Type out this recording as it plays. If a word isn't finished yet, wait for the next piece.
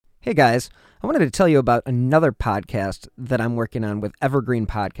Hey guys, I wanted to tell you about another podcast that I'm working on with Evergreen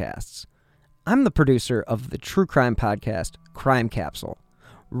Podcasts. I'm the producer of the true crime podcast, Crime Capsule.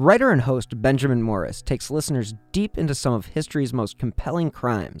 Writer and host Benjamin Morris takes listeners deep into some of history's most compelling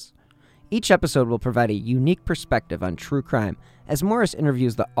crimes. Each episode will provide a unique perspective on true crime as Morris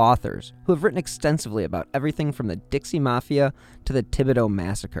interviews the authors who have written extensively about everything from the Dixie Mafia to the Thibodeau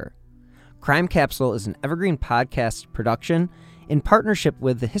Massacre. Crime Capsule is an Evergreen Podcasts production in partnership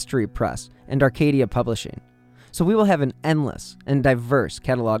with the History Press and Arcadia Publishing, so we will have an endless and diverse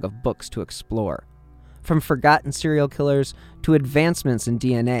catalog of books to explore. From forgotten serial killers to advancements in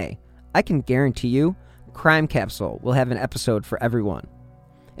DNA, I can guarantee you Crime Capsule will have an episode for everyone.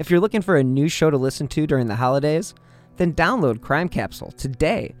 If you're looking for a new show to listen to during the holidays, then download Crime Capsule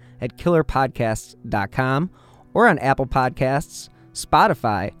today at killerpodcasts.com or on Apple Podcasts,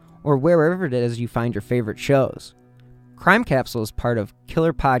 Spotify, or wherever it is you find your favorite shows. Crime Capsule is part of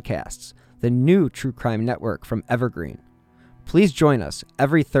Killer Podcasts, the new true crime network from Evergreen. Please join us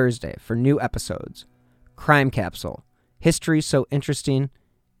every Thursday for new episodes. Crime Capsule. History so interesting,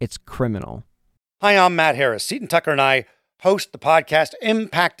 it's criminal. Hi, I'm Matt Harris. Seton Tucker and I host the podcast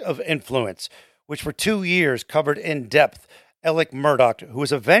Impact of Influence, which for 2 years covered in depth Alec Murdaugh, who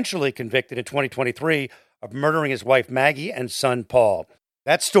was eventually convicted in 2023 of murdering his wife Maggie and son Paul.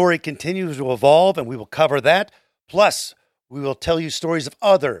 That story continues to evolve, and we will cover that. Plus, we will tell you stories of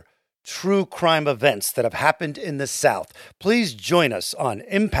other true crime events that have happened in the South. Please join us on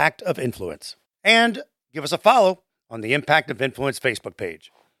Impact of Influence. And give us a follow on the Impact of Influence Facebook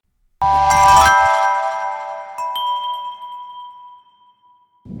page.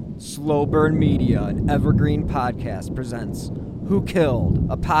 Slow Burn Media and Evergreen Podcast presents Who Killed,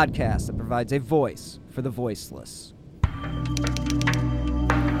 a podcast that provides a voice for the voiceless.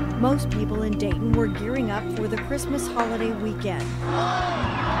 Most people in Dayton were gearing up for the Christmas holiday weekend.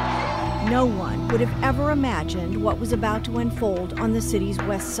 No one would have ever imagined what was about to unfold on the city's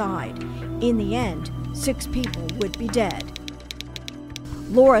west side. In the end, 6 people would be dead.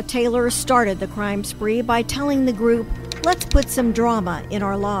 Laura Taylor started the crime spree by telling the group, "Let's put some drama in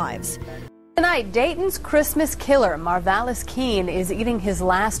our lives." Tonight, Dayton's Christmas killer, Marvalis Keene, is eating his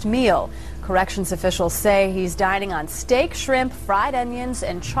last meal. Corrections officials say he's dining on steak, shrimp, fried onions,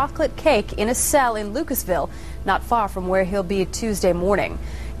 and chocolate cake in a cell in Lucasville, not far from where he'll be Tuesday morning.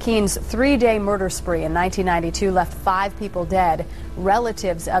 Keene's 3-day murder spree in 1992 left 5 people dead.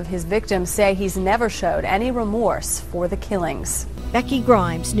 Relatives of his victims say he's never showed any remorse for the killings. Becky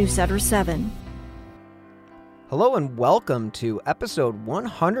Grimes, Newsletter 7. Hello and welcome to episode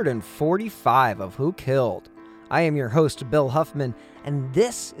 145 of Who Killed. I am your host, Bill Huffman, and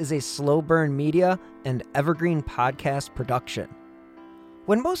this is a Slow Burn Media and Evergreen Podcast production.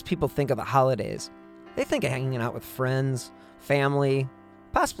 When most people think of the holidays, they think of hanging out with friends, family,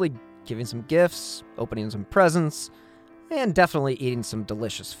 possibly giving some gifts, opening some presents, and definitely eating some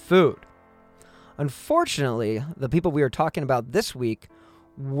delicious food. Unfortunately, the people we are talking about this week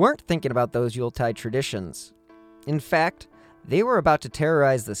weren't thinking about those Yuletide traditions. In fact, they were about to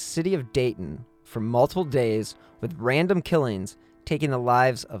terrorize the city of Dayton for multiple days with random killings taking the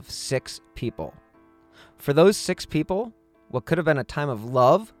lives of 6 people. For those 6 people, what could have been a time of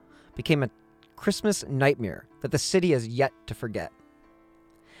love became a Christmas nightmare that the city has yet to forget.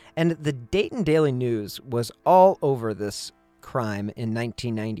 And the Dayton Daily News was all over this crime in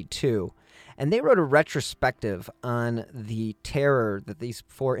 1992, and they wrote a retrospective on the terror that these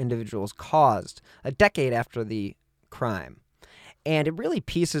 4 individuals caused a decade after the crime. And it really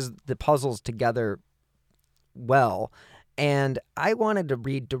pieces the puzzles together well. And I wanted to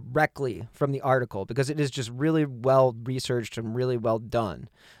read directly from the article because it is just really well researched and really well done.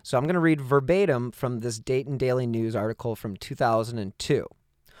 So I'm going to read verbatim from this Dayton Daily News article from 2002.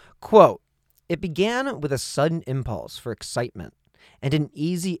 Quote, "It began with a sudden impulse for excitement and an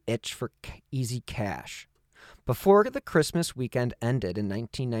easy itch for easy cash. Before the Christmas weekend ended in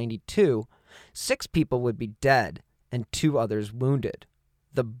 1992, 6 people would be dead and 2 others wounded.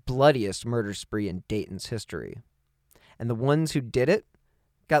 The bloodiest murder spree in Dayton's history. And the ones who did it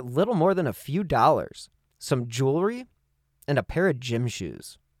got little more than a few dollars, some jewelry, and a pair of gym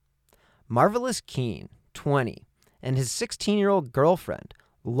shoes. Marvalis Keene, 20, and his 16-year-old girlfriend,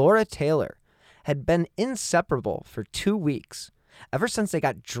 Laura Taylor, had been inseparable for 2 weeks, ever since they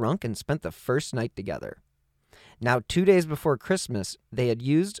got drunk and spent the first night together. Now, 2 days before Christmas, they had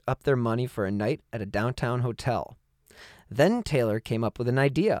used up their money for a night at a downtown hotel. Then Taylor came up with an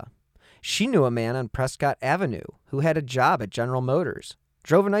idea. She knew a man on Prescott Avenue who had a job at General Motors,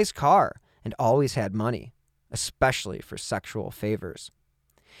 drove a nice car, and always had money, especially for sexual favors.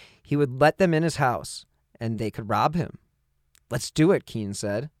 He would let them in his house, and they could rob him. "Let's do it," Keene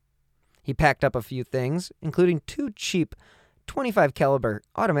said. He packed up a few things, including 2 cheap 25 caliber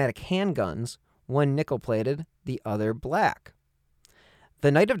automatic handguns, one nickel-plated, the other black.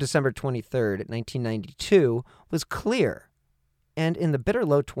 The night of December 23rd, 1992 was clear and in the bitter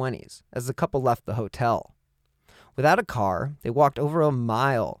low 20s as the couple left the hotel. Without a car, they walked over a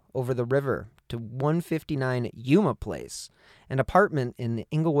mile over the river to 159 Yuma Place, an apartment in the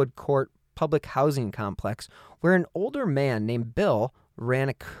Inglewood Court public housing complex where an older man named Bill ran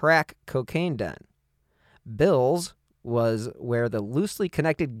a crack cocaine den. Bill's was where the loosely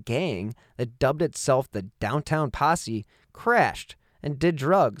connected gang that dubbed itself the Downtown Posse crashed and did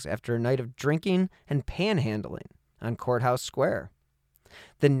drugs after a night of drinking and panhandling on Courthouse Square.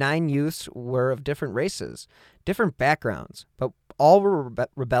 The 9 youths were of different races, different backgrounds, but all were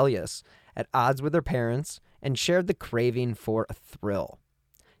rebellious, at odds with their parents, and shared the craving for a thrill.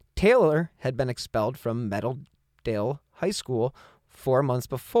 Taylor had been expelled from Meadowdale High School 4 months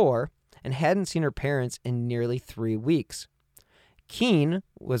before and hadn't seen her parents in nearly 3 weeks. Keene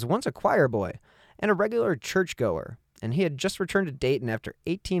was once a choir boy and a regular churchgoer, and he had just returned to Dayton after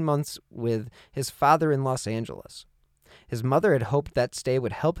 18 months with his father in Los Angeles. His mother had hoped that stay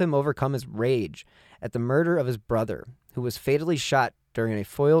would help him overcome his rage at the murder of his brother, who was fatally shot during a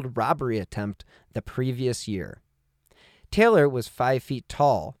foiled robbery attempt the previous year. Taylor was 5 feet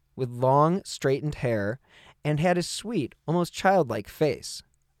tall, with long, straightened hair, and had a sweet, almost childlike face.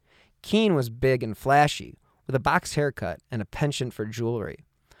 Keene was big and flashy, with a box haircut and a penchant for jewelry,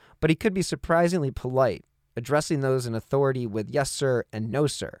 but he could be surprisingly polite, addressing those in authority with yes, sir, and no,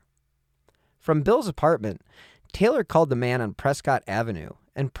 sir. From Bill's apartment, Taylor called the man on Prescott Avenue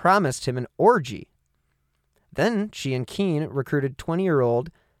and promised him an orgy. Then she and Keene recruited 20-year-old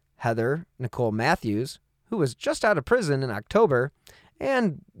Heather Nicole Matthews, who was just out of prison in October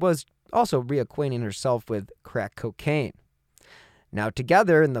and was also reacquainting herself with crack cocaine. Now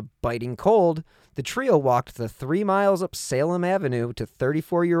together in the biting cold, the trio walked the 3 miles up Salem Avenue to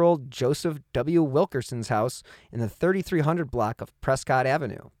 34-year-old Joseph W. Wilkerson's house in the 3300 block of Prescott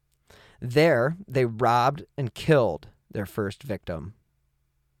Avenue. There, they robbed and killed their first victim.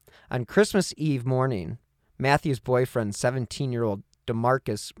 On Christmas Eve morning, Matthew's boyfriend, 17-year-old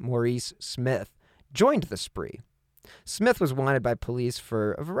DeMarcus Maurice Smith, joined the spree. Smith was wanted by police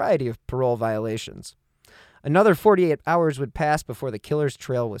for a variety of parole violations. Another 48 hours would pass before the killer's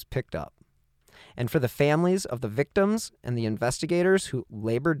trail was picked up. And for the families of the victims and the investigators who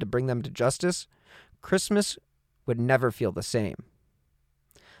labored to bring them to justice, Christmas would never feel the same.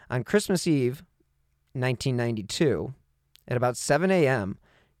 On Christmas Eve, 1992, at about 7 a.m.,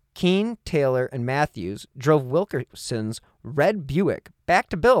 Keene, Taylor, and Matthews drove Wilkerson's red Buick back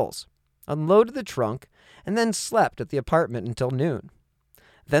to Bill's, unloaded the trunk, and then slept at the apartment until noon.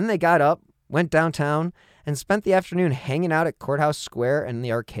 Then they got up, went downtown, and spent the afternoon hanging out at Courthouse Square and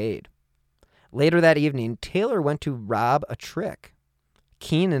the arcade. Later that evening, Taylor went to rob a trick.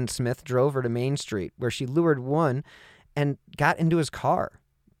 Keene and Smith drove her to Main Street, where she lured one and got into his car.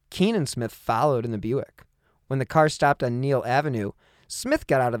 Keene and Smith followed in the Buick. When the car stopped on Neal Avenue, Smith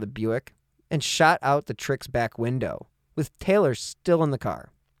got out of the Buick and shot out the trick's back window, with Taylor still in the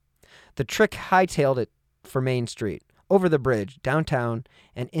car. The trick hightailed it for Main Street, over the bridge, downtown,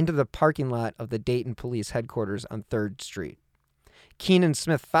 and into the parking lot of the Dayton Police Headquarters on 3rd Street. Keene and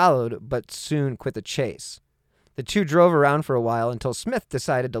Smith followed, but soon quit the chase. The two drove around for a while until Smith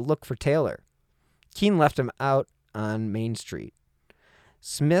decided to look for Taylor. Keene left him out on Main Street.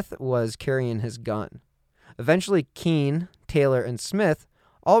 Smith was carrying his gun. Eventually, Keene, Taylor, and Smith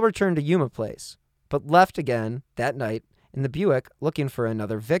all returned to Yuma Place, but left again that night in the Buick looking for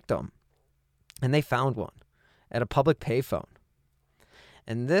another victim. And they found one at a public payphone.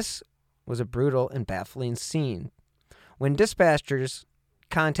 And this was a brutal and baffling scene. When dispatchers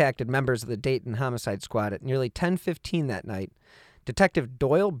contacted members of the Dayton Homicide Squad at nearly 10:15 that night, Detective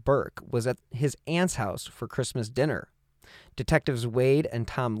Doyle Burke was at his aunt's house for Christmas dinner. Detectives Wade and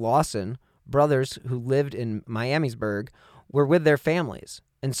Tom Lawson, brothers who lived in Miamisburg, were with their families,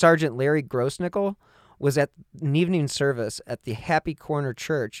 and Sergeant Larry Grossnickel was at an evening service at the Happy Corner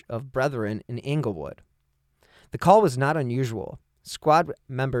Church of Brethren in Inglewood. The call was not unusual. Squad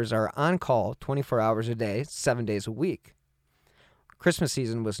members are on call 24 hours a day, 7 days a week. Christmas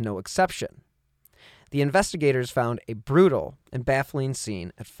season was no exception. The investigators found a brutal and baffling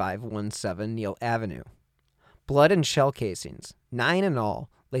scene at 517 Neal Avenue. Blood and shell casings, 9 in all,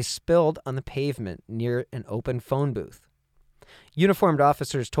 lay spilled on the pavement near an open phone booth. Uniformed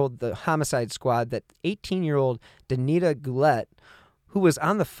officers told the homicide squad that 18-year-old Danita Goulet, who was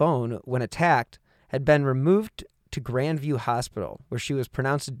on the phone when attacked, had been removed to Grandview Hospital, where she was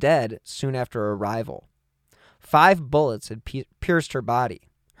pronounced dead soon after arrival. 5 bullets had pierced her body.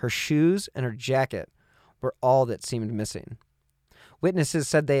 Her shoes and her jacket were all that seemed missing. Witnesses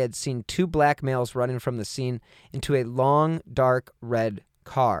said they had seen two black males running from the scene into a long, dark red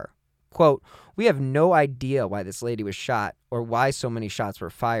car. Quote, "We have no idea why this lady was shot or why so many shots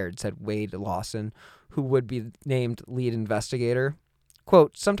were fired," said Wade Lawson, who would be named lead investigator.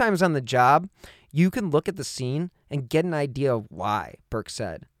 Quote, "Sometimes on the job, you can look at the scene and get an idea of why," Burke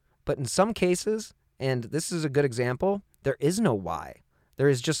said. But in some cases, and this is a good example, there is no why. There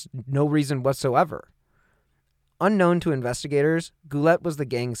is just no reason whatsoever. Unknown to investigators, Goulet was the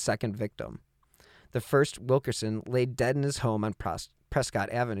gang's second victim. The first, Wilkerson, lay dead in his home on Prescott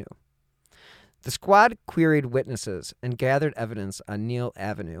Avenue. The squad queried witnesses and gathered evidence on Neal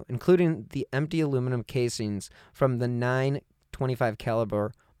Avenue, including the empty aluminum casings from the 9.25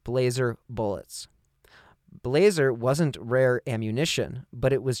 caliber Blazer bullets. Blazer wasn't rare ammunition,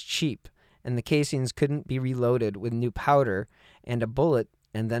 but it was cheap, and the casings couldn't be reloaded with new powder and a bullet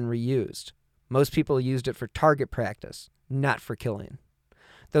and then reused. Most people used it for target practice, not for killing.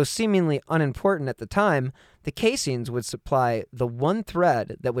 Though seemingly unimportant at the time, the casings would supply the one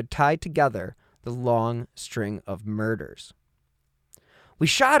thread that would tie together the long string of murders. We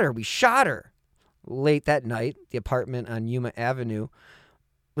shot her! We shot her! Late that night, the apartment on Yuma Avenue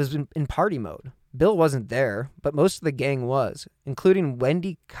was in party mode. Bill wasn't there, but most of the gang was, including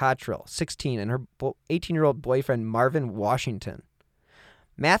Wendy Cottrell, 16, and her 18-year-old boyfriend Marvin Washington.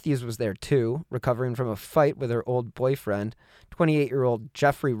 Matthews was there too, recovering from a fight with her old boyfriend, 28-year-old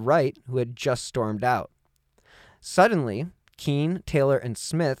Jeffrey Wright, who had just stormed out. Suddenly, Keene, Taylor, and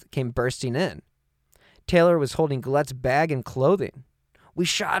Smith came bursting in. Taylor was holding Goulet's bag and clothing. We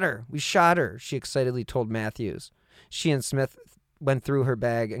shot her, she excitedly told Matthews. She and Smith went through her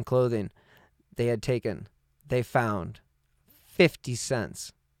bag and clothing they had taken. They found 50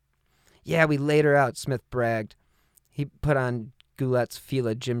 cents. Yeah, we laid her out, Smith bragged. He put on Goulet's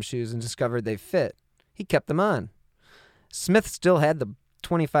Fila gym shoes and discovered they fit. He kept them on. Smith still had the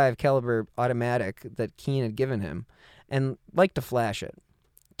 .25 caliber automatic that Keene had given him and liked to flash it.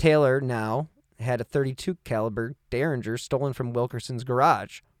 Taylor now had a .32 caliber Derringer stolen from Wilkerson's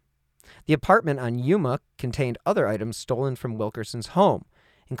garage. The apartment on Yuma contained other items stolen from Wilkerson's home,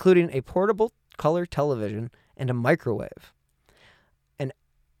 including a portable color television and a microwave. An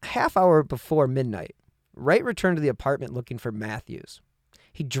half hour before midnight, Wright returned to the apartment looking for Matthews.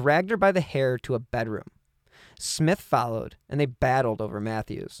 He dragged her by the hair to a bedroom. Smith followed, and they battled over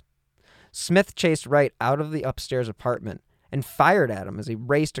Matthews. Smith chased Wright out of the upstairs apartment and fired at him as he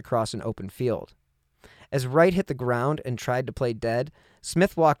raced across an open field. As Wright hit the ground and tried to play dead,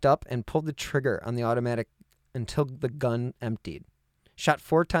 Smith walked up and pulled the trigger on the automatic until the gun emptied. Shot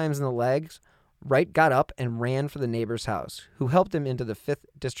 4 times in the legs, Wright got up and ran for the neighbor's house, who helped him into the 5th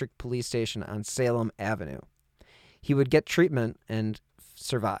District Police Station on Salem Avenue. He would get treatment and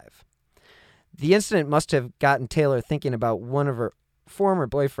survive. The incident must have gotten Taylor thinking about one of her former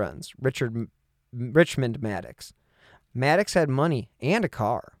boyfriends, Richmond Maddox. Maddox had money and a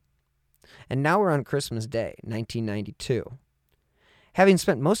car. And now we're on Christmas Day, 1992. Having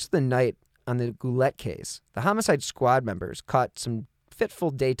spent most of the night on the Goulet case, the homicide squad members caught some fitful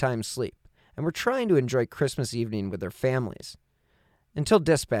daytime sleep and were trying to enjoy Christmas evening with their families, until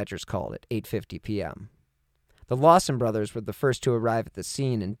dispatchers called at 8:50 p.m. The Lawson brothers were the first to arrive at the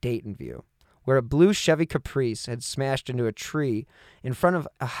scene in Dayton View, where a blue Chevy Caprice had smashed into a tree in front of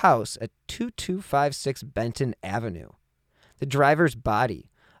a house at 2256 Benton Avenue. The driver's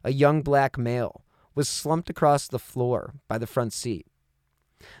body, a young black male, was slumped across the floor by the front seat.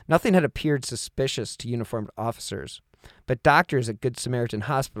 Nothing had appeared suspicious to uniformed officers, but doctors at Good Samaritan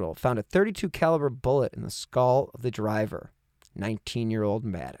Hospital found a .32 caliber bullet in the skull of the driver, 19-year-old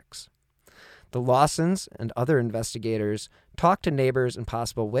Maddox. The Lawsons and other investigators talked to neighbors and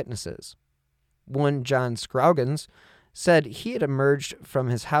possible witnesses. One, John Scroggins, said he had emerged from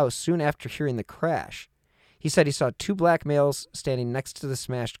his house soon after hearing the crash. He said he saw 2 black males standing next to the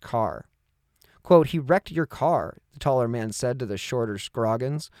smashed car. Quote, "He wrecked your car," the taller man said to the shorter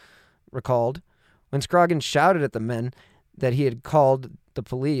Scroggins, recalled. When Scroggins shouted at the men that he had called the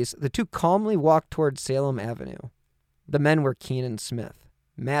police, the 2 calmly walked toward Salem Avenue. The men were Keene and Smith.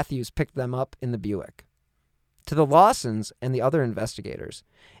 Matthews picked them up in the Buick. To the Lawsons and the other investigators,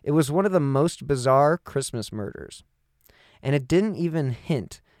 it was one of the most bizarre Christmas murders, and it didn't even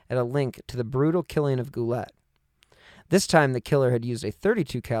hint at a link to the brutal killing of Goulet. This time, the killer had used a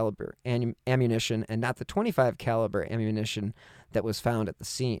 .32 caliber ammunition and not the .25 caliber ammunition that was found at the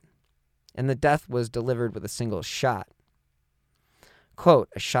scene, and the death was delivered with a single shot. Quote,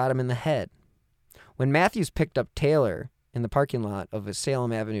 "I shot him in the head." When Matthews picked up Taylor in the parking lot of a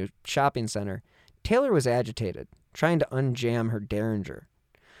Salem Avenue shopping center, Taylor was agitated, trying to unjam her Derringer.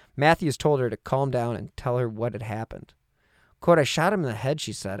 Matthews told her to calm down and tell her what had happened. Quote, "I shot him in the head,"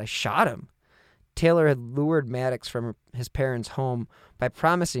 she said. "I shot him." Taylor had lured Maddox from his parents' home by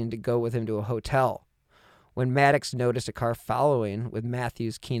promising to go with him to a hotel. When Maddox noticed a car following with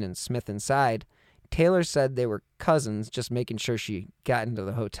Matthews, Keene, and Smith inside, Taylor said they were cousins, just making sure she got into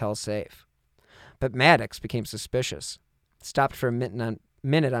the hotel safe. But Maddox became suspicious, stopped for a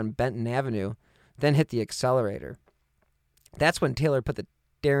minute on Benton Avenue, then hit the accelerator. That's when Taylor put the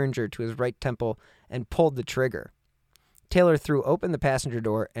Derringer to his right temple and pulled the trigger. Taylor threw open the passenger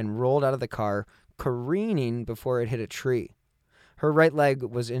door and rolled out of the car, careening before it hit a tree. Her right leg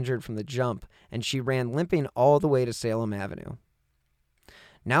was injured from the jump, and she ran limping all the way to Salem Avenue.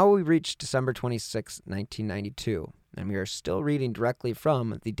 Now we reach December 26, 1992, and we are still reading directly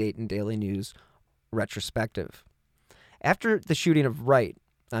from the Dayton Daily News retrospective. After the shooting of Wright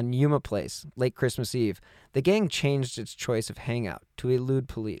on Yuma Place, late Christmas Eve, the gang changed its choice of hangout to elude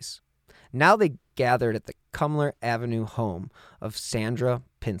police. Now they gathered at the Cumler Avenue home of Sandra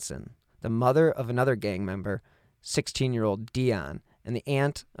Pinson, the mother of another gang member, 16-year-old Dion, and the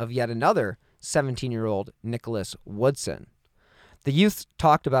aunt of yet another 17-year-old Nicholas Woodson. The youth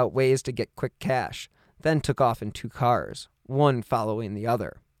talked about ways to get quick cash, then took off in two cars, one following the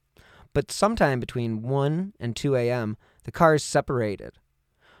other. But sometime between 1 and 2 a.m., the cars separated.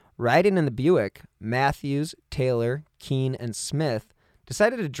 Riding in the Buick, Matthews, Taylor, Keene, and Smith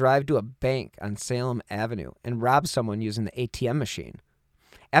decided to drive to a bank on Salem Avenue and rob someone using the ATM machine.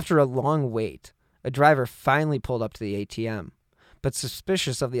 After a long wait, a driver finally pulled up to the ATM, but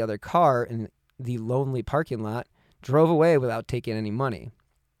suspicious of the other car in the lonely parking lot, drove away without taking any money.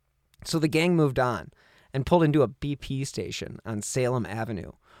 So the gang moved on and pulled into a BP station on Salem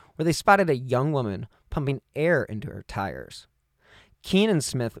Avenue, where they spotted a young woman pumping air into her tires. Keene and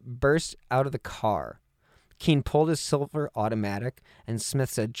Smith burst out of the car. Keene pulled his silver automatic, and Smith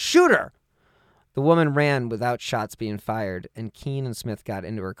said, "Shoot her!" The woman ran without shots being fired, and Keene and Smith got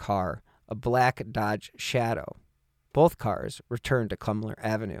into her car, a black Dodge Shadow. Both cars returned to Cumler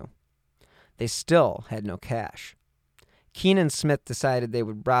Avenue. They still had no cash. Keene and Smith decided they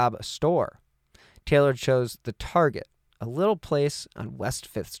would rob a store. Taylor chose the Target, a little place on West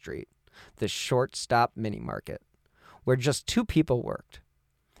 5th Street, the short-stop mini-market, where just two people worked.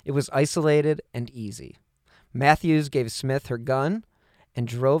 It was isolated and easy. Matthews gave Smith her gun and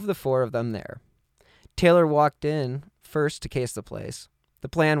drove the four of them there. Taylor walked in first to case the place. The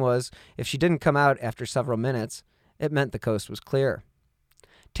plan was, if she didn't come out after several minutes, it meant the coast was clear.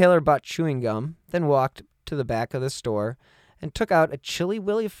 Taylor bought chewing gum, then walked to the back of the store and took out a Chili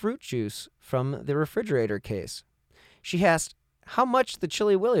Willy fruit juice from the refrigerator case. She asked how much the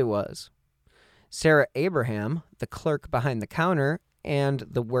Chili Willy was. Sarah Abraham, the clerk behind the counter and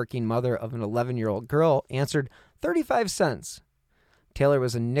the working mother of an 11-year-old girl, answered 35 cents. Taylor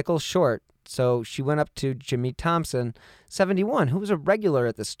was a nickel short, so she went up to Jimmy Thompson, 71, who was a regular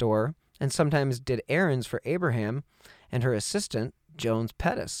at the store and sometimes did errands for Abraham, and her assistant, Jones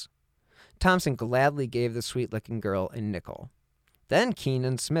Pettis. Thompson gladly gave the sweet-looking girl a nickel. Then Keene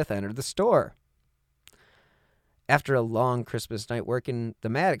and Smith entered the store. After a long Christmas night working the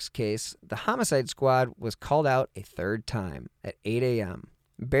Maddox case, the homicide squad was called out a third time at 8 a.m.,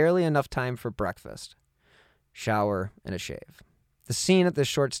 barely enough time for breakfast, shower, and a shave. The scene at the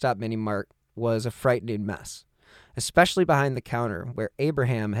shortstop mini-mart was a frightening mess, especially behind the counter where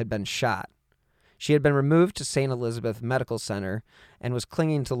Abraham had been shot. She had been removed to St. Elizabeth Medical Center and was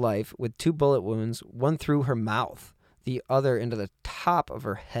clinging to life with 2 bullet wounds, one through her mouth, the other into the top of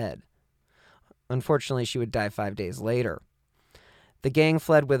her head. Unfortunately, she would die 5 days later. The gang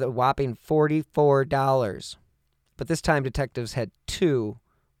fled with a whopping $44, but this time detectives had 2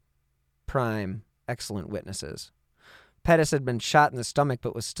 prime, excellent witnesses. Pettis had been shot in the stomach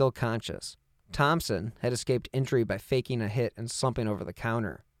but was still conscious. Thompson had escaped injury by faking a hit and slumping over the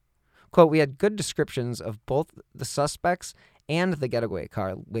counter. Quote, "We had good descriptions of both the suspects and the getaway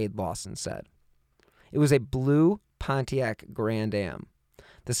car," Wade Lawson said. It was a blue Pontiac Grand Am,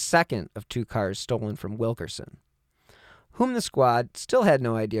 the second of 2 cars stolen from Wilkerson, whom the squad still had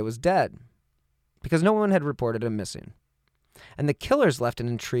no idea was dead, because no one had reported him missing. And the killers left an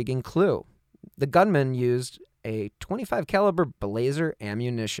intriguing clue. The gunman used a .25 caliber Blazer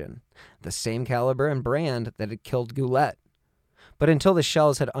ammunition, the same caliber and brand that had killed Goulet. But until the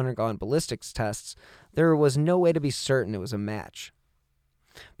shells had undergone ballistics tests, there was no way to be certain it was a match.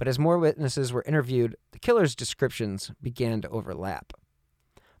 But as more witnesses were interviewed, the killer's descriptions began to overlap.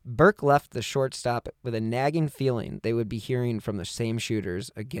 Burke left the shortstop with a nagging feeling they would be hearing from the same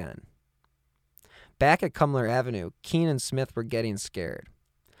shooters again. Back at Cumler Avenue, Keene and Smith were getting scared.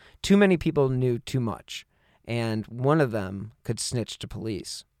 Too many people knew too much, and one of them could snitch to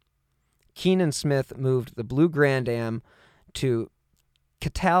police. Keene and Smith moved the blue Grand Am to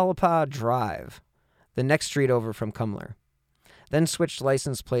Catalpa Drive, the next street over from Cumler, then switched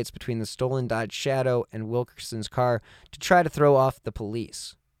license plates between the stolen Dodge Shadow and Wilkerson's car to try to throw off the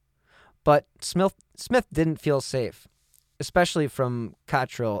police. But Smith didn't feel safe, especially from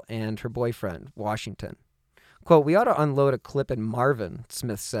Cottrell and her boyfriend, Washington. Quote, "We ought to unload a clip in Marvin,"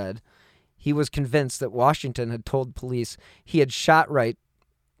 Smith said. He was convinced that Washington had told police he had shot right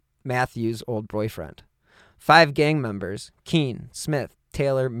Matthews' old boyfriend. 5 gang members, Keene, Smith,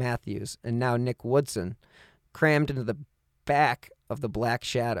 Taylor, Matthews, and now Nick Woodson, crammed into the back of the Black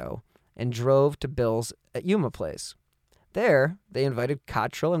Shadow and drove to Bill's at Yuma Place. There, they invited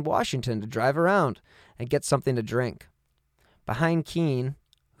Cottrell and Washington to drive around and get something to drink. Behind Keene,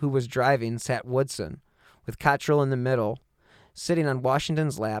 who was driving, sat Woodson, with Cottrell in the middle, sitting on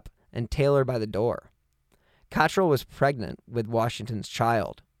Washington's lap, and Taylor by the door. Cottrell was pregnant with Washington's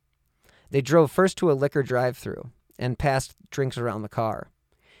child. They drove first to a liquor drive-thru and passed drinks around the car.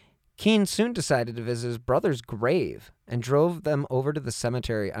 Keene soon decided to visit his brother's grave and drove them over to the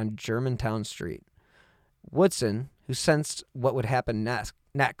cemetery on Germantown Street. Woodson, who sensed what would happen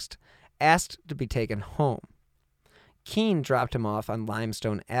next, asked to be taken home. Keene dropped him off on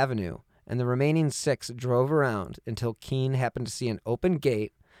Limestone Avenue, and the remaining 6 drove around until Keene happened to see an open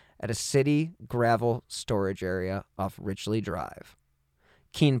gate at a city gravel storage area off Richley Drive.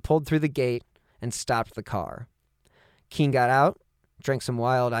 Keene pulled through the gate and stopped the car. Keene got out, drank some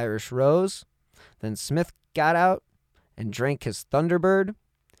Wild Irish Rose. Then Smith got out and drank his Thunderbird.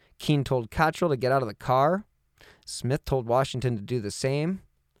 Keene told Cottrell to get out of the car. Smith told Washington to do the same.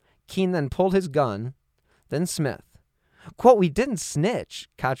 Keene then pulled his gun. Then Smith. Quote, "We didn't snitch,"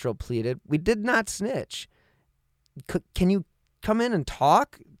 Cottrell pleaded. "We did not snitch. Can you come in and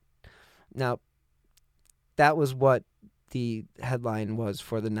talk?" Now, that was what the headline was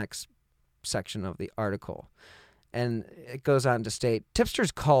for the next section of the article. And it goes on to state,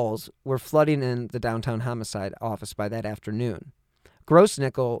 tipsters' calls were flooding in the downtown homicide office by that afternoon.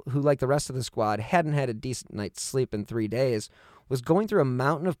 Grossnickel, who like the rest of the squad hadn't had a decent night's sleep in 3 days, was going through a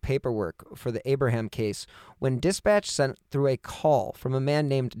mountain of paperwork for the Abraham case when dispatch sent through a call from a man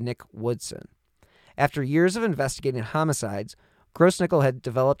named Nick Woodson. After years of investigating homicides, Grossnickel had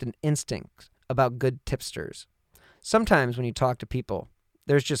developed an instinct about good tipsters. Sometimes when you talk to people,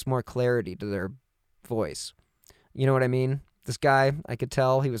 there's just more clarity to their voice. You know what I mean? This guy, I could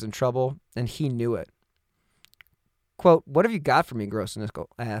tell he was in trouble, and he knew it. Quote, "What have you got for me?" Grossnickel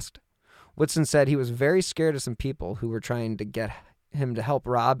asked. Woodson said he was very scared of some people who were trying to get him to help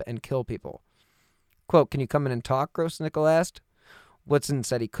rob and kill people. Quote, "Can you come in and talk?" Grossnickel asked. Woodson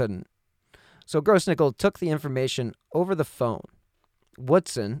said he couldn't. So Grossnickel took the information over the phone.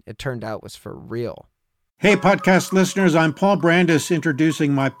 Woodson, it turned out, was for real. Hey, podcast listeners, I'm Paul Brandis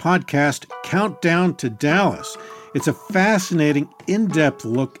introducing my podcast, Countdown to Dallas. It's a fascinating, in-depth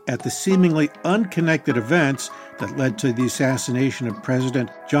look at the seemingly unconnected events that led to the assassination of President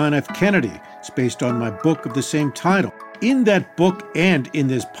John F. Kennedy. It's based on my book of the same title. In that book and in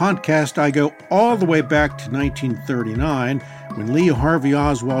this podcast, I go all the way back to 1939, when Lee Harvey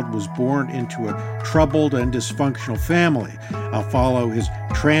Oswald was born into a troubled and dysfunctional family. I'll follow his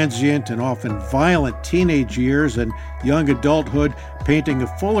transient and often violent teenage years and young adulthood, painting a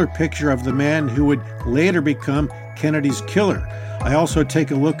fuller picture of the man who would later become Kennedy's killer. I also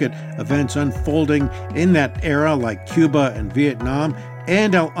take a look at events unfolding in that era, like Cuba and Vietnam,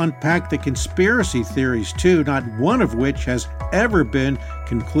 and I'll unpack the conspiracy theories too, not one of which has ever been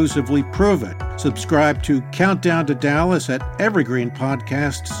conclusively proven. Subscribe to Countdown to Dallas at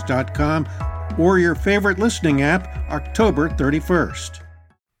evergreenpodcasts.com or your favorite listening app, October 31st.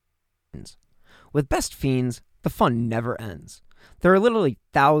 With Best Fiends, the fun never ends. There are literally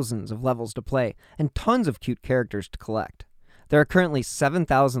thousands of levels to play and tons of cute characters to collect. There are currently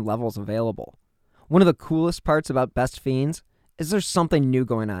 7,000 levels available. One of the coolest parts about Best Fiends is there's something new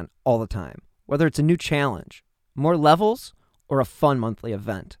going on all the time, whether it's a new challenge, more levels, or a fun monthly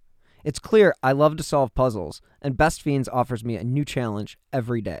event. It's clear I love to solve puzzles, and Best Fiends offers me a new challenge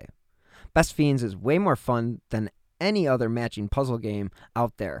every day. Best Fiends is way more fun than any other matching puzzle game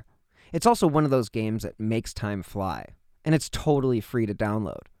out there. It's also one of those games that makes time fly, and it's totally free to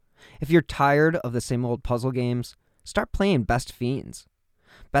download. If you're tired of the same old puzzle games, start playing Best Fiends.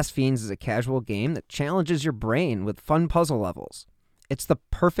 Best Fiends is a casual game that challenges your brain with fun puzzle levels. It's the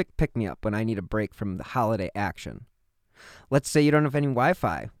perfect pick-me-up when I need a break from the holiday action. Let's say you don't have any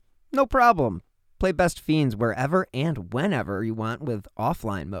Wi-Fi. No problem. Play Best Fiends wherever and whenever you want with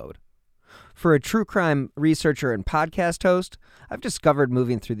offline mode. For a true crime researcher and podcast host, I've discovered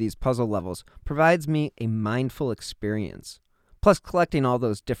moving through these puzzle levels provides me a mindful experience. Plus, collecting all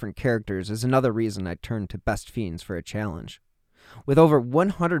those different characters is another reason I turned to Best Fiends for a challenge. With over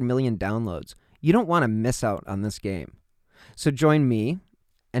 100 million downloads, you don't want to miss out on this game. So join me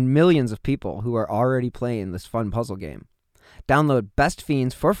and millions of people who are already playing this fun puzzle game. Download Best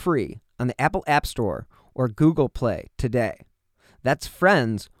Fiends for free on the Apple App Store or Google Play today. That's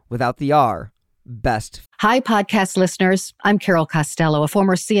friends without the R. Best. Hi, podcast listeners. I'm Carol Costello, a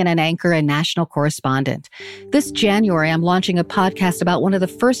former CNN anchor and national correspondent. This January, I'm launching a podcast about one of the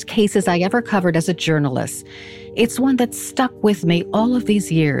first cases I ever covered as a journalist. It's one that stuck with me all of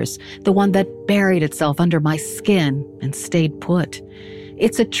these years, the one that buried itself under my skin and stayed put.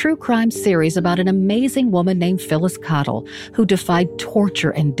 It's a true crime series about an amazing woman named Phyllis Cottle, who defied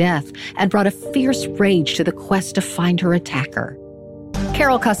torture and death and brought a fierce rage to the quest to find her attacker.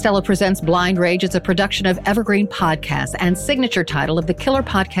 Carol Costello Presents Blind Rage. It's a production of Evergreen Podcasts and signature title of the Killer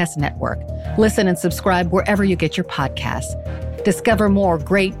Podcast Network. Listen and subscribe wherever you get your podcasts. Discover more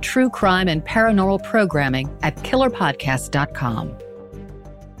great true crime and paranormal programming at killerpodcast.com.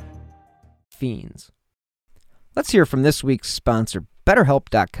 Fiends. Let's hear from this week's sponsor,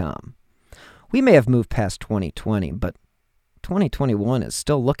 BetterHelp.com. We may have moved past 2020, but 2021 is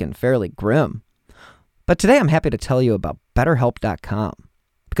still looking fairly grim. But today I'm happy to tell you about BetterHelp.com.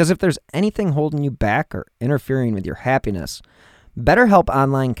 Because if there's anything holding you back or interfering with your happiness, BetterHelp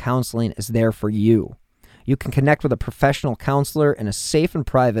Online Counseling is there for you. You can connect with a professional counselor in a safe and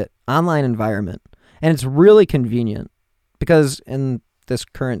private online environment. And it's really convenient because in this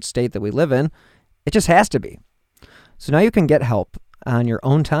current state that we live in, it just has to be. So now you can get help on your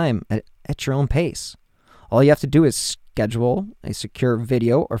own time at your own pace. All you have to do is schedule a secure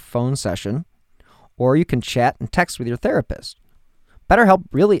video or phone session, or you can chat and text with your therapist. BetterHelp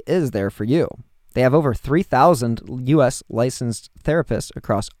really is there for you. They have over 3,000 U.S. licensed therapists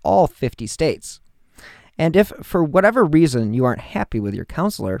across all 50 states. And if for whatever reason you aren't happy with your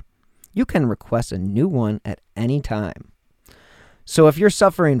counselor, you can request a new one at any time. So if you're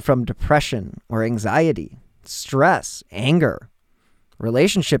suffering from depression or anxiety, stress, anger,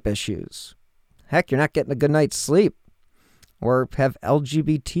 relationship issues, heck, you're not getting a good night's sleep, or have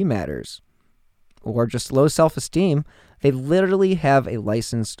LGBT matters, or just low self-esteem, they literally have a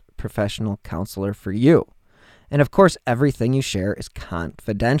licensed professional counselor for you. And of course, everything you share is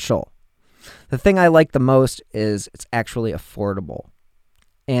confidential. The thing I like the most is it's actually affordable.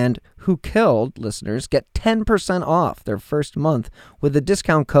 And Who Killed listeners get 10% off their first month with the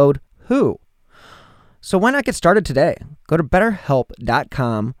discount code WHO. So why not get started today? Go to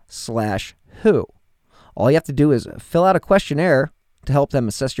betterhelp.com/WHO. All you have to do is fill out a questionnaire to help them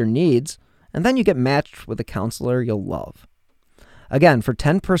assess your needs, and then you get matched with a counselor you'll love. Again, for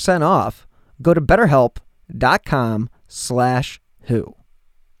 10% off, go to betterhelp.com/WHO.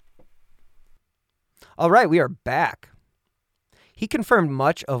 All right, we are back. He confirmed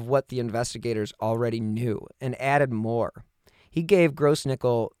much of what the investigators already knew and added more. He gave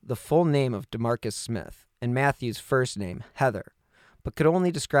Grossnickel the full name of DeMarcus Smith and Matthew's first name, Heather, but could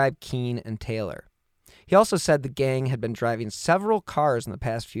only describe Keene and Taylor. He also said the gang had been driving several cars in the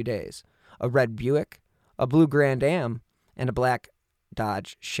past few days, a red Buick, a blue Grand Am, and a black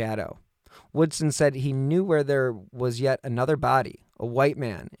Dodge Shadow. Woodson said he knew where there was yet another body, a white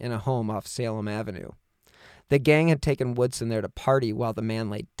man, in a home off Salem Avenue. The gang had taken Woodson there to party while the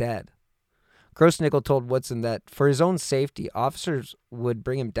man lay dead. Grossnickel told Woodson that for his own safety, officers would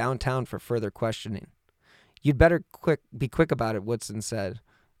bring him downtown for further questioning. You'd better be quick about it, Woodson said.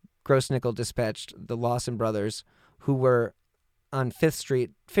 Grossnickel dispatched the Lawson brothers, who were on 5th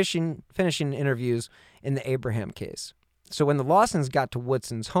Street finishing interviews in the Abraham case. So when the Lawsons got to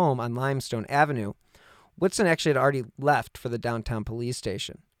Woodson's home on Limestone Avenue, Woodson actually had already left for the downtown police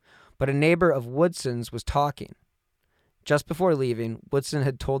station. But a neighbor of Woodson's was talking. Just before leaving, Woodson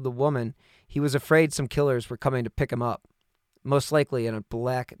had told the woman he was afraid some killers were coming to pick him up, most likely in a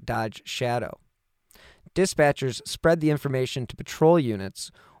black Dodge Shadow. Dispatchers spread the information to patrol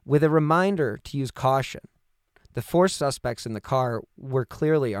units with a reminder to use caution. The 4 suspects in the car were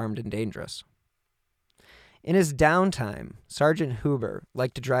clearly armed and dangerous. In his downtime, Sergeant Huber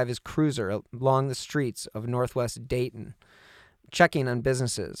liked to drive his cruiser along the streets of northwest Dayton, checking on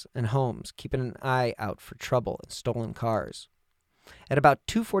businesses and homes, keeping an eye out for trouble and stolen cars. At about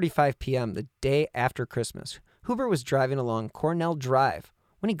 2:45 p.m. the day after Christmas, Huber was driving along Cornell Drive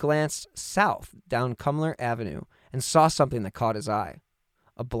when he glanced south down Cumler Avenue and saw something that caught his eye.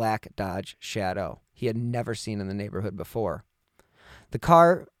 A black Dodge Shadow he had never seen in the neighborhood before. The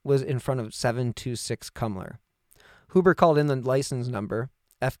car was in front of 726 Cumler. Huber called in the license number,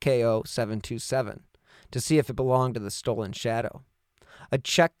 FKO 727, to see if it belonged to the stolen Shadow. A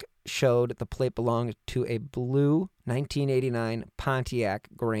check showed the plate belonged to a blue 1989 Pontiac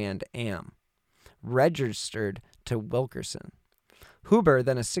Grand Am, registered to Wilkerson. Huber,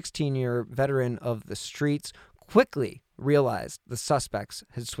 then a 16-year veteran of the streets, quickly realized the suspects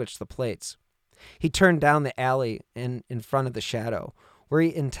had switched the plates. He turned down the alley in front of the Shadow, where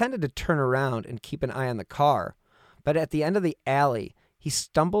he intended to turn around and keep an eye on the car, but at the end of the alley, he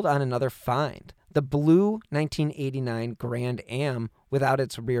stumbled on another find, the blue 1989 Grand Am without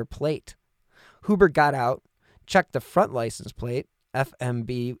its rear plate. Huber got out, checked the front license plate,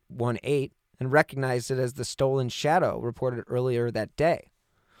 FMB18, and recognized it as the stolen Shadow reported earlier that day.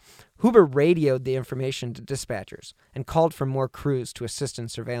 Huber radioed the information to dispatchers and called for more crews to assist in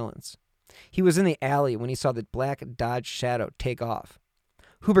surveillance. He was in the alley when he saw the black Dodge Shadow take off.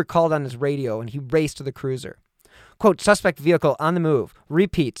 Huber called on his radio and he raced to the cruiser. Quote, "Suspect vehicle on the move.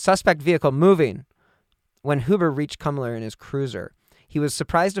 Repeat, suspect vehicle moving." When Huber reached Cumler in his cruiser, he was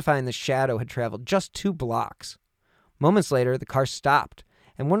surprised to find the Shadow had traveled just 2 blocks. Moments later, the car stopped,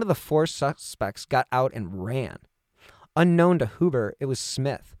 and one of the 4 suspects got out and ran. Unknown to Huber, it was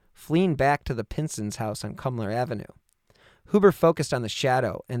Smith, fleeing back to the Pinson's house on Cumler Avenue. Huber focused on the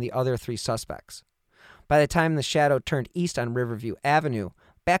Shadow and the other 3 suspects. By the time the Shadow turned east on Riverview Avenue,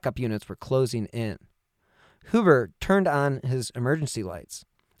 backup units were closing in. Huber turned on his emergency lights.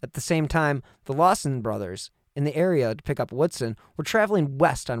 At the same time, the Lawson brothers, in the area to pick up Woodson, were traveling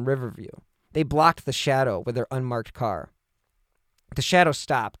west on Riverview. They blocked the Shadow with their unmarked car. The Shadow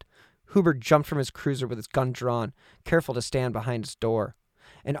stopped. Huber jumped from his cruiser with his gun drawn, careful to stand behind his door.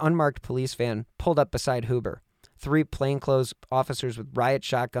 An unmarked police van pulled up beside Huber. 3 plainclothes officers with riot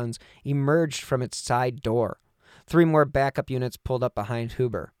shotguns emerged from its side door. 3 more backup units pulled up behind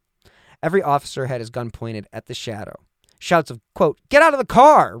Huber. Every officer had his gun pointed at the Shadow. Shouts of, quote, "Get out of the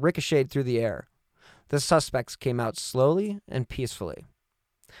car!" ricocheted through the air. The suspects came out slowly and peacefully.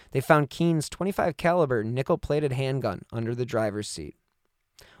 They found Keene's .25 caliber nickel-plated handgun under the driver's seat.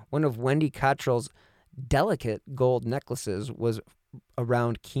 One of Wendy Cottrell's delicate gold necklaces was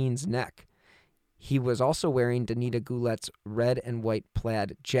around Keene's neck. He was also wearing Danita Goulette's red and white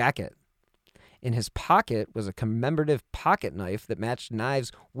plaid jacket. In his pocket was a commemorative pocket knife that matched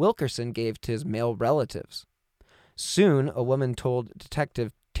knives Wilkerson gave to his male relatives. Soon, a woman told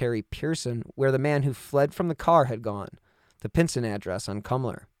Detective Terry Pearson where the man who fled from the car had gone, the Pinson address on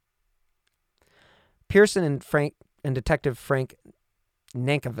Cumler. Pearson and Detective Frank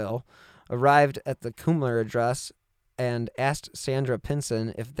Nankiville arrived at the Cumler address and asked Sandra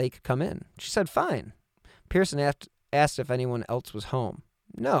Pinson if they could come in. She said fine. Pearson asked if anyone else was home.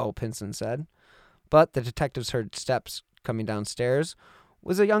 No, Pinson said. But the detectives heard steps coming downstairs.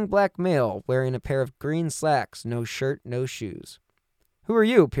 Was a young black male wearing a pair of green slacks, no shirt, no shoes. "Who are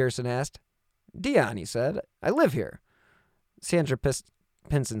you?" Pearson asked. "Dion," he said. "I live here." Sandra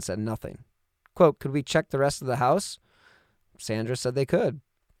Pinson said nothing. Quote, "Could we check the rest of the house?" Sandra said they could.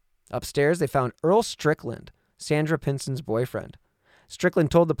 Upstairs, they found Earl Strickland, Sandra Pinson's boyfriend.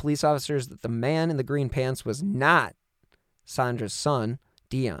 Strickland told the police officers that the man in the green pants was not Sandra's son,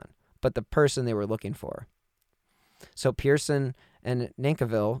 Dion, but the person they were looking for. So Pearson and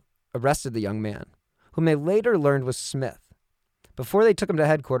Nankiville arrested the young man, whom they later learned was Smith. Before they took him to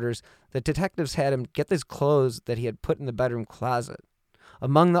headquarters, the detectives had him get his clothes that he had put in the bedroom closet.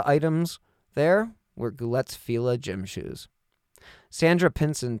 Among the items there were Goulette's Fila gym shoes. Sandra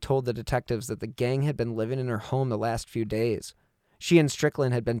Pinson told the detectives that the gang had been living in her home the last few days. She and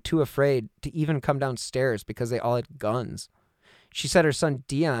Strickland had been too afraid to even come downstairs because they all had guns. She said her son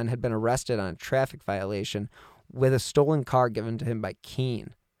Dion had been arrested on a traffic violation with a stolen car given to him by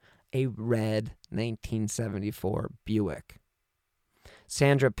Keene, a red 1974 Buick.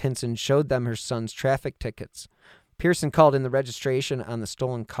 Sandra Pinson showed them her son's traffic tickets. Pearson called in the registration on the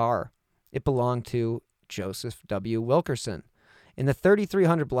stolen car. It belonged to Joseph W. Wilkerson in the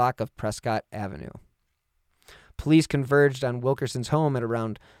 3300 block of Prescott Avenue. Police converged on Wilkerson's home at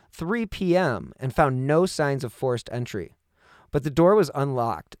around 3 p.m. and found no signs of forced entry. But the door was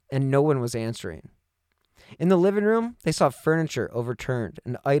unlocked and no one was answering. In the living room, they saw furniture overturned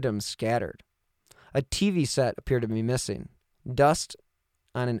and items scattered. A TV set appeared to be missing. Dust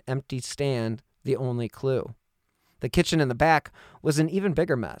on an empty stand, the only clue. The kitchen in the back was an even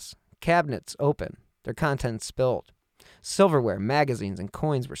bigger mess. Cabinets open, their contents spilled. Silverware, magazines, and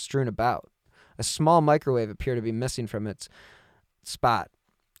coins were strewn about. A small microwave appeared to be missing from its spot.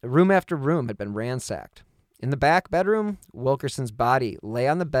 Room after room had been ransacked. In the back bedroom, Wilkerson's body lay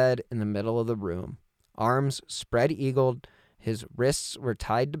on the bed in the middle of the room. Arms spread-eagled, his wrists were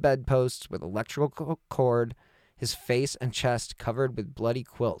tied to bedposts with electrical cord, his face and chest covered with bloody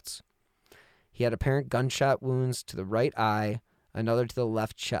quilts. He had apparent gunshot wounds to the right eye, another to the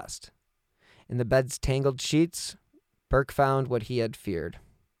left chest. In the bed's tangled sheets, Burke found what he had feared,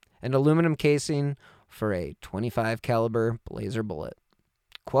 an aluminum casing for a .25 caliber Blazer bullet.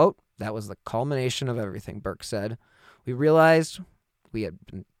 Quote, "That was the culmination of everything," Burke said. "We realized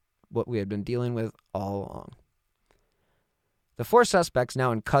what we had been dealing with all along." The 4 suspects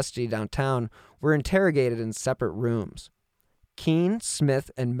now in custody downtown were interrogated in separate rooms. Keene,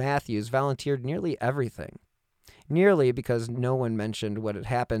 Smith, and Matthews volunteered nearly everything. Nearly because no one mentioned what had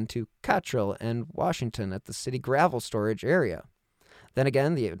happened to Cottrell and Washington at the city gravel storage area. Then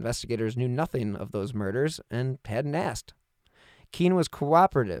again, the investigators knew nothing of those murders and hadn't asked. Keene was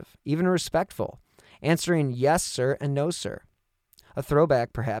cooperative, even respectful, answering yes, sir, and no, sir. A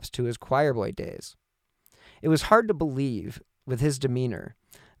throwback, perhaps, to his choir boy days. It was hard to believe, with his demeanor,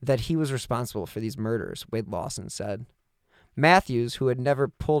 that he was responsible for these murders, Wade Lawson said. Matthews, who had never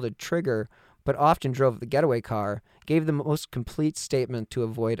pulled a trigger but often drove the getaway car, gave the most complete statement to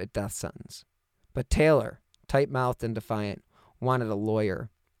avoid a death sentence. But Taylor, tight-mouthed and defiant, wanted a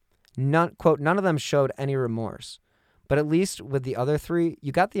lawyer. None of them showed any remorse. But at least with the other 3,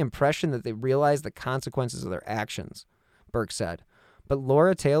 you got the impression that they realized the consequences of their actions, Burke said. But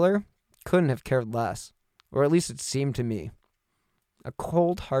Laura Taylor couldn't have cared less, or at least it seemed to me. A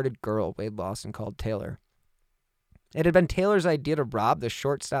cold-hearted girl, Wade Lawson called Taylor. It had been Taylor's idea to rob the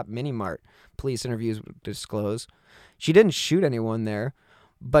Shortstop Mini-Mart, police interviews would disclose. She didn't shoot anyone there,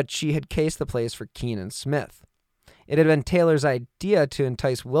 but she had cased the place for Keene and Smith. It had been Taylor's idea to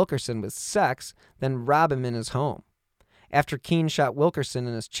entice Wilkerson with sex, then rob him in his home. After Keene shot Wilkerson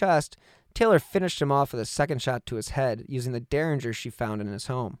in his chest, Taylor finished him off with a second shot to his head using the Derringer she found in his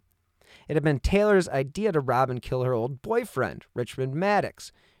home. It had been Taylor's idea to rob and kill her old boyfriend, Richmond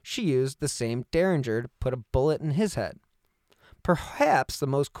Maddox. She used the same Derringer to put a bullet in his head. Perhaps the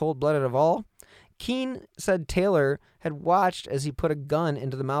most cold-blooded of all, Keene said Taylor had watched as he put a gun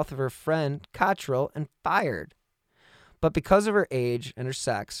into the mouth of her friend Cottrell and fired. But because of her age and her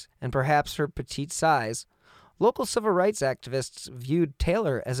sex, and perhaps her petite size, local civil rights activists viewed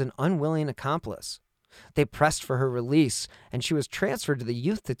Taylor as an unwilling accomplice. They pressed for her release, and she was transferred to the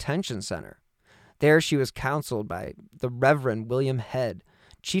Youth Detention Center. There she was counseled by the Reverend William Head,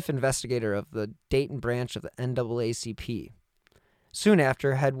 chief investigator of the Dayton branch of the NAACP. Soon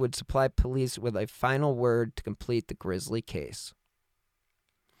after, Head would supply police with a final word to complete the grisly case.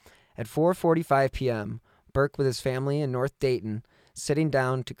 At 4:45 p.m., Burke, with his family in North Dayton, sitting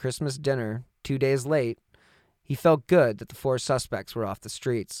down to Christmas dinner 2 days late, he felt good that the 4 suspects were off the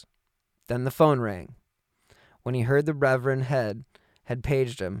streets. Then the phone rang. When he heard the Reverend Head had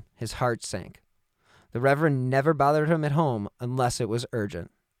paged him, his heart sank. The Reverend never bothered him at home unless it was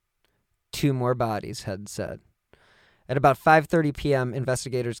urgent. 2 more bodies, Head said. At about 5:30 p.m.,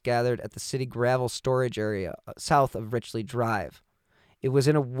 investigators gathered at the city gravel storage area south of Richley Drive. It was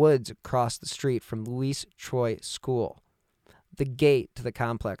in a woods across the street from Louise Troy School. The gate to the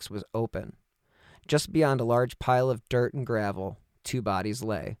complex was open. Just beyond a large pile of dirt and gravel, 2 bodies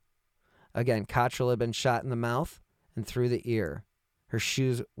lay. Again, Cottrell had been shot in the mouth and through the ear. Her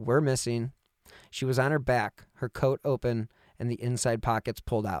shoes were missing. She was on her back, her coat open, and the inside pockets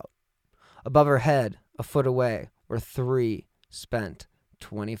pulled out. Above her head, a foot away, were 3 spent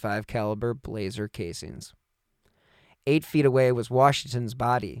 .25 caliber Blazer casings. 8 feet away was Washington's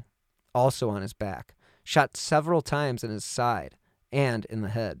body, also on his back, shot several times in his side and in the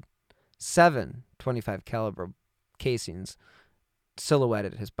head. 7 .25 caliber casings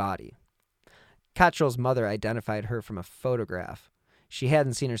silhouetted his body. Cottrell's mother identified her from a photograph. She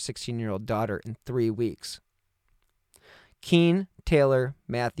hadn't seen her 16-year-old daughter in 3 weeks. Keene, Taylor,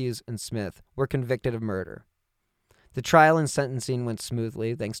 Matthews, and Smith were convicted of murder. The trial and sentencing went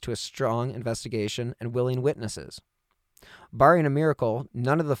smoothly thanks to a strong investigation and willing witnesses. Barring a miracle,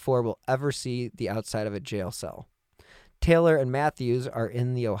 none of the 4 will ever see the outside of a jail cell. Taylor and Matthews are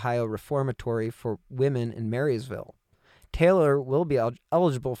in the Ohio Reformatory for Women in Marysville. Taylor will be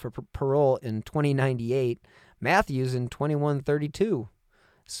eligible for parole in 2098, Matthews in 2132.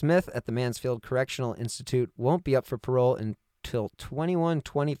 Smith at the Mansfield Correctional Institute won't be up for parole until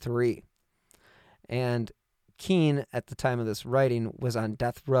 2123. And Keene, at the time of this writing, was on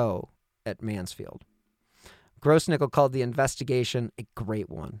death row at Mansfield. Grossnickel called the investigation a great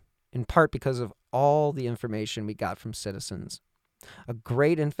one, in part because of all the information we got from citizens. A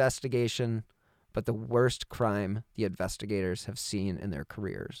great investigation, but the worst crime the investigators have seen in their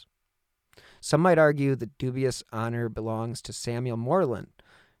careers. Some might argue the dubious honor belongs to Samuel Moreland,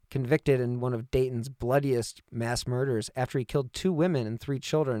 convicted in one of Dayton's bloodiest mass murders after he killed 2 women and 3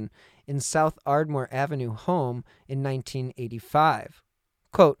 children in South Ardmore Avenue home in 1985.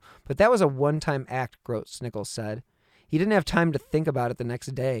 Quote, "But that was a one-time act," Grossnickel said. He didn't have time to think about it the next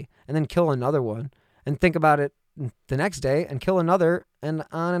day and then kill another one and think about it the next day and kill another, and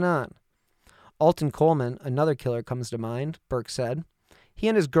on and on. Alton Coleman, another killer, comes to mind, Burke said. He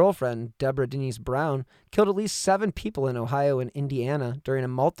and his girlfriend, Deborah Denise Brown, killed at least 7 people in Ohio and Indiana during a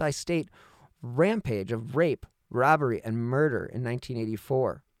multi-state rampage of rape, robbery, and murder in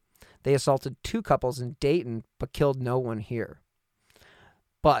 1984. They assaulted 2 couples in Dayton, but killed no one here.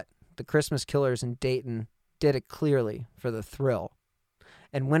 But the Christmas killers in Dayton did it clearly for the thrill.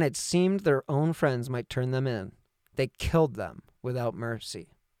 And when it seemed their own friends might turn them in, they killed them without mercy.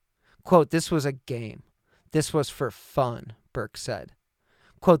 Quote, "This was a game. This was for fun," Burke said.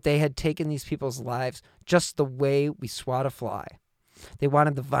 Quote, "They had taken these people's lives just the way we swat a fly. They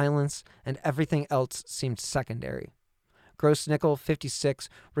wanted the violence, and everything else seemed secondary." Grossnickel, 56,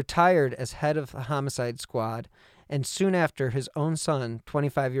 retired as head of the homicide squad, and soon after, his own son,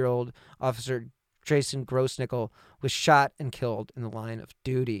 25-year-old Officer Jason Grossnickel, was shot and killed in the line of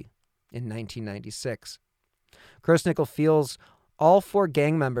duty in 1996. Grossnickel feels all 4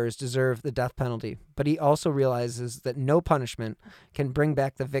 gang members deserve the death penalty, but he also realizes that no punishment can bring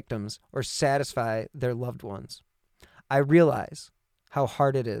back the victims or satisfy their loved ones. "I realize how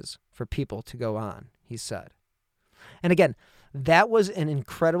hard it is for people to go on," he said. And again, that was an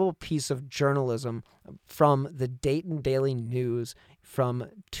incredible piece of journalism from the Dayton Daily News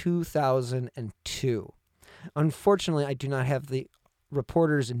from 2002. Unfortunately, I do not have the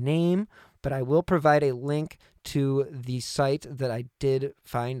reporter's name, but I will provide a link to the site that I did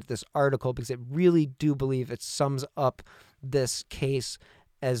find this article, because I really do believe it sums up this case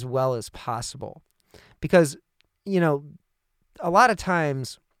as well as possible. Because, you know, a lot of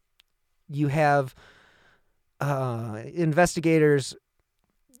times you have investigators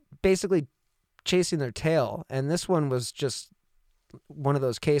basically chasing their tail, and this one was just one of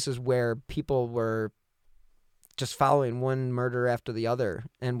those cases where people were just following one murder after the other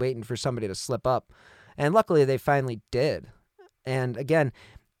and waiting for somebody to slip up. And luckily they finally did. And again,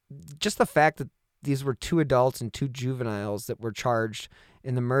 just the fact that these were 2 adults and 2 juveniles that were charged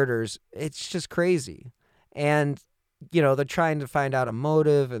in the murders, it's just crazy. And, you know, they're trying to find out a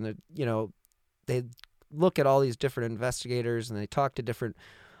motive, and, they look at all these different investigators and they talk to different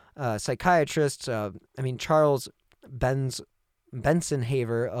psychiatrists. Charles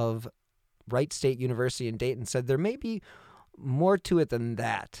Bensonhaver of Wright State University in Dayton said there may be more to it than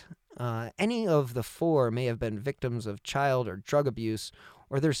that. Any of the 4 may have been victims of child or drug abuse,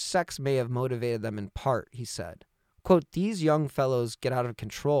 or their sex may have motivated them in part, he said. Quote, "These young fellows get out of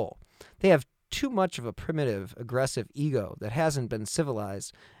control. They have too much of a primitive, aggressive ego that hasn't been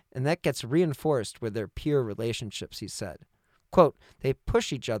civilized, and that gets reinforced with their peer relationships," he said. Quote, "They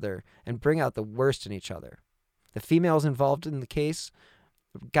push each other and bring out the worst in each other. The females involved in the case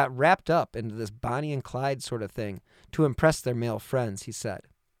got wrapped up into this Bonnie and Clyde sort of thing to impress their male friends," he said.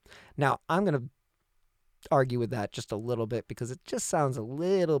 Now, I'm going to argue with that just a little bit, because it just sounds a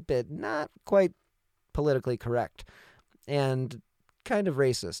little bit not quite politically correct and kind of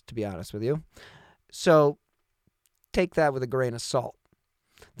racist, to be honest with you. So take that with a grain of salt.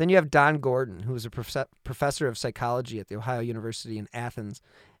 Then you have Don Gordon, who was a professor of psychology at The Ohio University in Athens,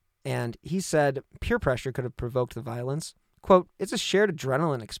 and he said peer pressure could have provoked the violence. Quote, "It's a shared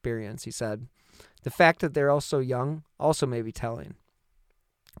adrenaline experience," he said. "The fact that they're all so young also may be telling."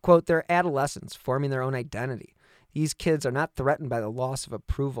 Quote, "They're adolescents forming their own identity. These kids are not threatened by the loss of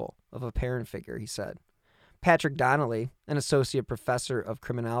approval of a parent figure," he said. Patrick Donnelly, an associate professor of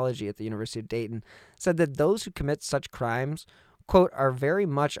criminology at the University of Dayton, said that those who commit such crimes, quote, "are very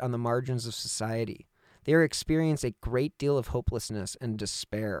much on the margins of society. They are experiencing a great deal of hopelessness and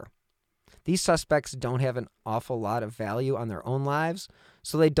despair. These suspects don't have an awful lot of value on their own lives,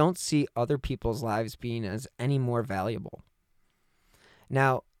 so they don't see other people's lives being as any more valuable."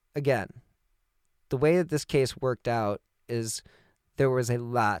 Now, again, the way that this case worked out is there was a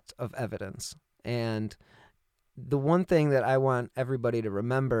lot of evidence. And the one thing that I want everybody to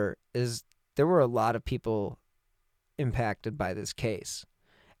remember is there were a lot of people impacted by this case.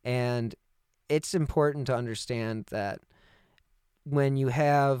 And it's important to understand that when you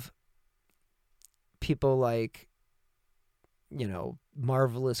have people like,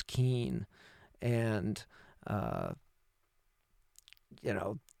 Marvelous Keene and,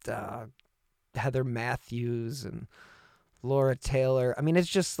 Heather Matthews and Laura Taylor. I mean, it's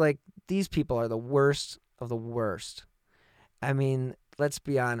just like these people are the worst of the worst. I mean, let's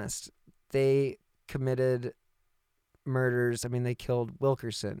be honest. They committed murders. I mean, they killed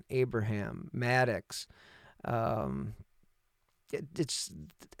Wilkerson, Abraham, Maddox.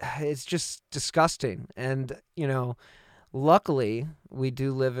 It's just disgusting. And, Luckily, we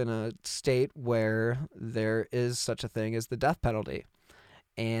do live in a state where there is such a thing as the death penalty.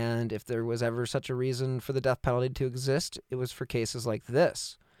 And if there was ever such a reason for the death penalty to exist, it was for cases like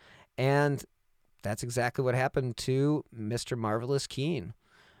this. And that's exactly what happened to Mr. Marvelous Keene,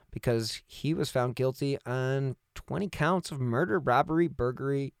 because he was found guilty on 20 counts of murder, robbery,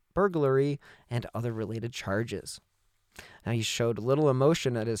 burglary, and other related charges. Now, he showed little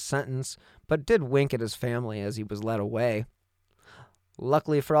emotion at his sentence, but did wink at his family as he was led away.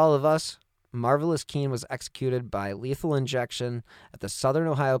 Luckily for all of us, Marvelous Keene was executed by lethal injection at the Southern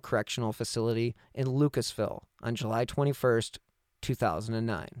Ohio Correctional Facility in Lucasville on July 21st,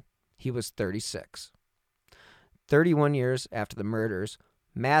 2009. He was 36. 31 years after the murders,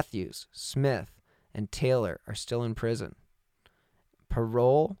 Matthews, Smith, and Taylor are still in prison.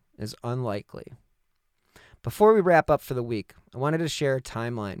 Parole is unlikely. Before we wrap up for the week, I wanted to share a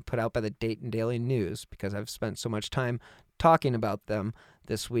timeline put out by the Dayton Daily News because I've spent so much time talking about them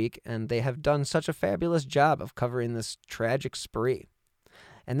this week, and they have done such a fabulous job of covering this tragic spree.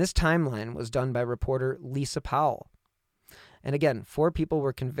 And this timeline was done by reporter Lisa Powell. And again, 4 people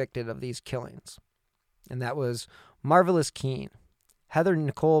were convicted of these killings. And that was Marvelous Keene, Heather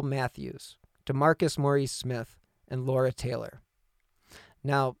Nicole Matthews, DeMarcus Maurice Smith, and Laura Taylor.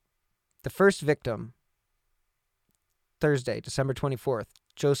 Now, the first victim, Thursday, December 24th,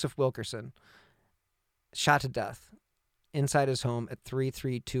 Joseph Wilkerson, shot to death inside his home at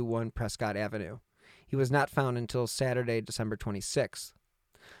 3321 Prescott Avenue. He was not found until Saturday, December 26th.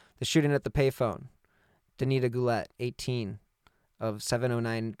 The shooting at the payphone, Danita Goulet, 18, of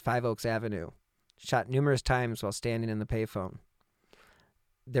 709 Five Oaks Avenue, shot numerous times while standing in the payphone.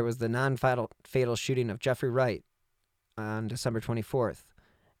 There was the non-fatal shooting of Jeffrey Wright on December 24th,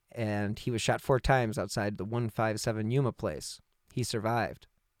 and he was shot 4 times outside the 157 Yuma place. He survived.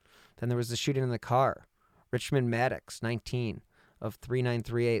 Then there was the shooting in the car. Richmond Maddox, 19, of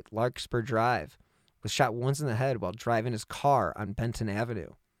 3938 Larkspur Drive, was shot once in the head while driving his car on Benton Avenue.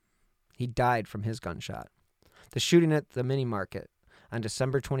 He died from his gunshot. The shooting at the mini market on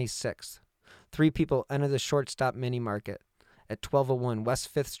December 26th. 3 people enter the shortstop mini market at 1201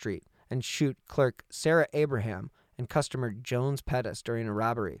 West 5th Street and shoot clerk Sarah Abraham and customer Jones Pettis during a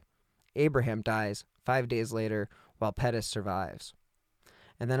robbery. Abraham dies 5 days later while Pettis survives.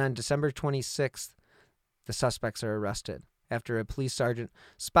 And then on December 26th, the suspects are arrested after a police sergeant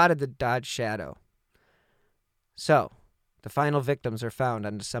spotted the Dodge Shadow. So, the final victims are found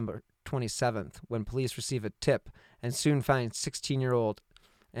on December 27th when police receive a tip and soon find 16-year-old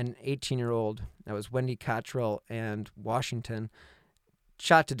and 18-year-old, that was Wendy Cottrell and Washington,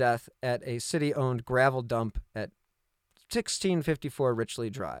 shot to death at a city-owned gravel dump at 1654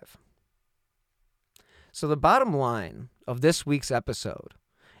 Richley Drive. So the bottom line of this week's episode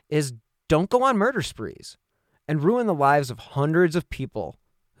is don't go on murder sprees and ruin the lives of hundreds of people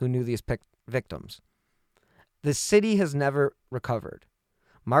who knew these victims. The city has never recovered.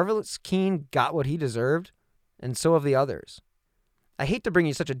 Marvelous Keene got what he deserved, and so have the others. I hate to bring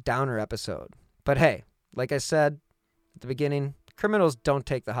you such a downer episode, but hey, like I said at the beginning, criminals don't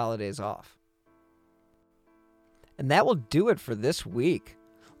take the holidays off. And that will do it for this week.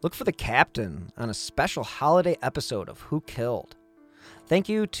 Look for the captain on a special holiday episode of Who Killed. Thank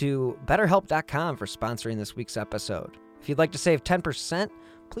you to BetterHelp.com for sponsoring this week's episode. If you'd like to save 10%,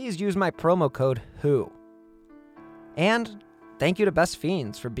 please use my promo code WHO. And thank you to Best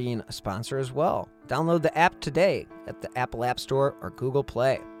Fiends for being a sponsor as well. Download the app today at the Apple App Store or Google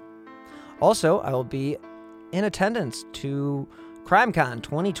Play. Also, I will be in attendance to CrimeCon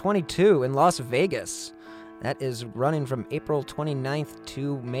 2022 in Las Vegas. That is running from April 29th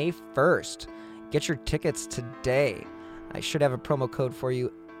to May 1st. Get your tickets today. I should have a promo code for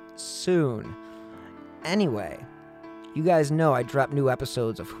you soon. Anyway, you guys know I drop new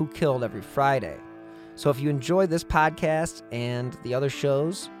episodes of Who Killed every Friday. So if you enjoy this podcast and the other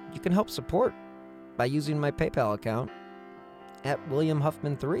shows, you can help support by using my PayPal account at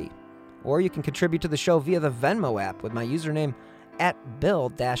WilliamHuffman3. Or you can contribute to the show via the Venmo app with my username at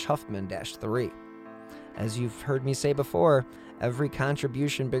Bill-Huffman-3. As you've heard me say before, every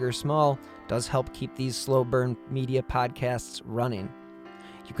contribution, big or small, does help keep these slow burn media podcasts running.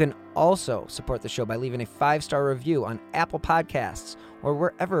 You can also support the show by leaving a 5-star review on Apple Podcasts or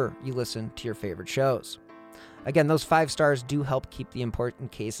wherever you listen to your favorite shows. Again, those 5 stars do help keep the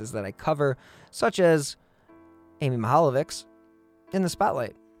important cases that I cover, such as Amy Mihaljevics, in the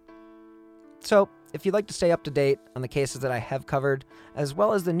spotlight. So, if you'd like to stay up to date on the cases that I have covered, as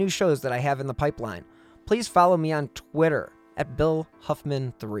well as the new shows that I have in the pipeline, please follow me on Twitter at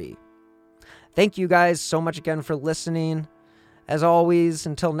BillHuffman3. Thank you guys so much again for listening. As always,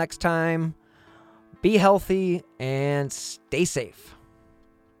 until next time, Be healthy and stay safe.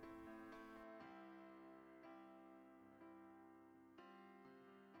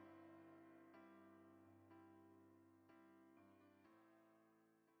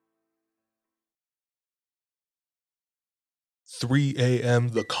 "3 a.m.,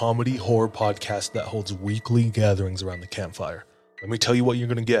 the comedy horror podcast that holds weekly gatherings around the campfire. Let me tell you what you're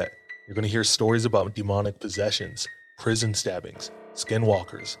going to get. You're going to hear stories about demonic possessions, prison stabbings,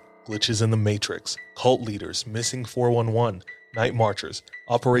 skinwalkers, glitches in the Matrix, cult leaders, missing 411, night marchers,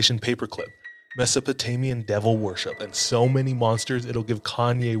 Operation Paperclip, Mesopotamian devil worship, and so many monsters it'll give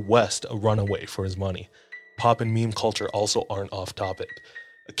Kanye West a runaway for his money. Pop and meme culture also aren't off topic.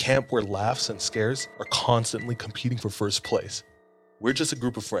 A camp where laughs and scares are constantly competing for first place. We're just a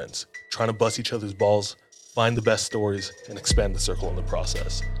group of friends, trying to bust each other's balls, find the best stories, and expand the circle in the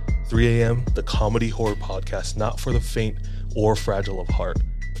process. 3 a.m., the comedy horror podcast not for the faint or fragile of heart.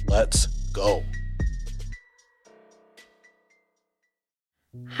 Let's go.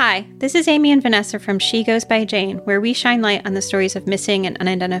 Hi, this is Amy and Vanessa from She Goes by Jane, where we shine light on the stories of missing and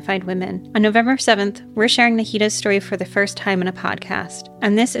unidentified women. On November 7th, we're sharing Nahita's story for the first time in a podcast.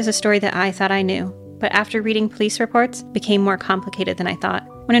 And this is a story that I thought I knew, but after reading police reports, became more complicated than I thought.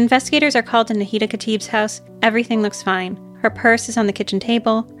 When investigators are called to Nahita Khatib's house, everything looks fine. Her purse is on the kitchen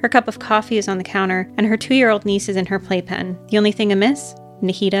table, her cup of coffee is on the counter, and her 2-year-old niece is in her playpen. The only thing amiss?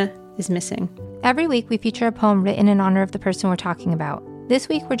 Nahita is missing. Every week we feature a poem written in honor of the person we're talking about. This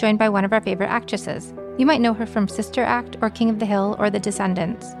week we're joined by one of our favorite actresses. You might know her from Sister Act or King of the Hill or The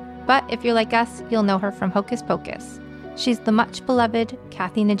Descendants. But if you're like us, you'll know her from Hocus Pocus. She's the much beloved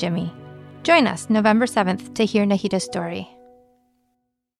Kathy Najimy. Join us November 7th to hear Nahita's story.